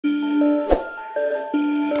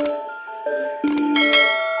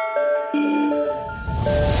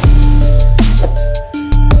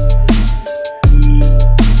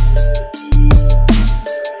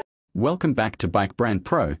Welcome back to Bike Brand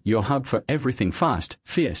Pro, your hub for everything fast,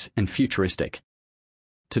 fierce, and futuristic.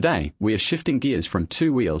 Today, we are shifting gears from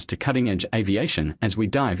two wheels to cutting-edge aviation as we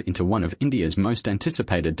dive into one of India's most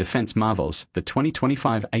anticipated defense marvels, the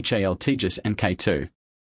 2025 HAL Tejas Mk2.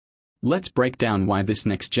 Let's break down why this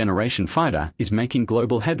next-generation fighter is making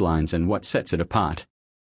global headlines and what sets it apart.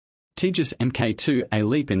 Tejas Mk2, a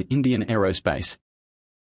leap in Indian aerospace.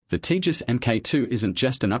 The Tejas Mk2 isn't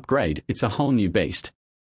just an upgrade, it's a whole new beast.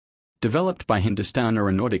 Developed by Hindustan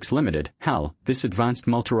Aeronautics Limited, HAL, this advanced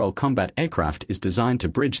multi-role combat aircraft is designed to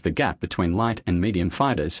bridge the gap between light and medium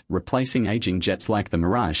fighters, replacing aging jets like the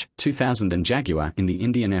Mirage 2000 and Jaguar in the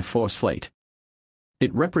Indian Air Force fleet.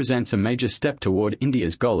 It represents a major step toward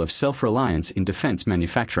India's goal of self-reliance in defense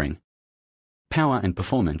manufacturing. Power and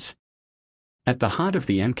performance. At the heart of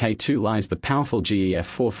the Mk2 lies the powerful GE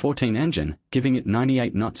F414 engine, giving it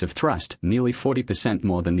 98 knots of thrust, nearly 40%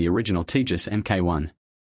 more than the original Tejas Mk1.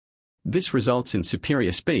 This results in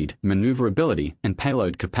superior speed, maneuverability, and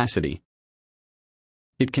payload capacity.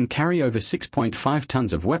 It can carry over 6.5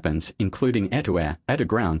 tons of weapons, including air-to-air,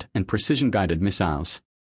 air-to-ground, and precision-guided missiles.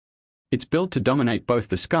 It's built to dominate both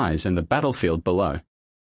the skies and the battlefield below.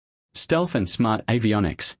 Stealth and smart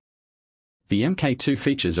avionics. The Mk2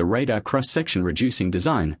 features a radar cross-section reducing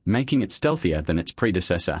design, making it stealthier than its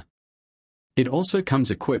predecessor. It also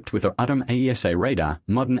comes equipped with a ATOM AESA radar,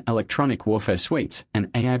 modern electronic warfare suites,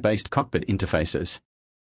 and AI-based cockpit interfaces.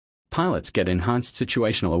 Pilots get enhanced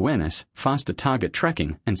situational awareness, faster target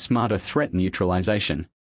tracking, and smarter threat neutralization.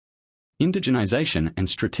 Indigenization and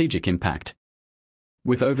strategic impact.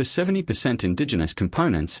 With over 70% indigenous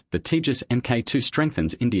components, the Tejas Mk2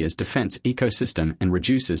 strengthens India's defense ecosystem and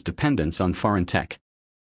reduces dependence on foreign tech.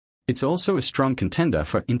 It's also a strong contender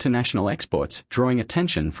for international exports, drawing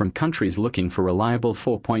attention from countries looking for reliable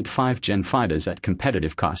 4.5-gen fighters at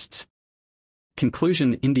competitive costs.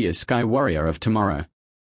 Conclusion: India's Sky Warrior of tomorrow.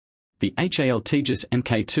 The HAL Tejas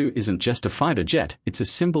Mk2 isn't just a fighter jet, it's a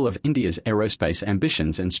symbol of India's aerospace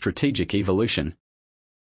ambitions and strategic evolution.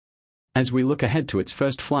 As we look ahead to its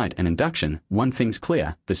first flight and induction, one thing's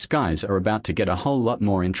clear: the skies are about to get a whole lot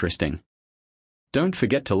more interesting. Don't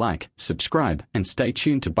forget to like, subscribe, and stay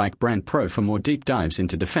tuned to Bike Brand Pro for more deep dives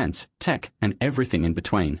into defense, tech, and everything in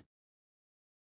between.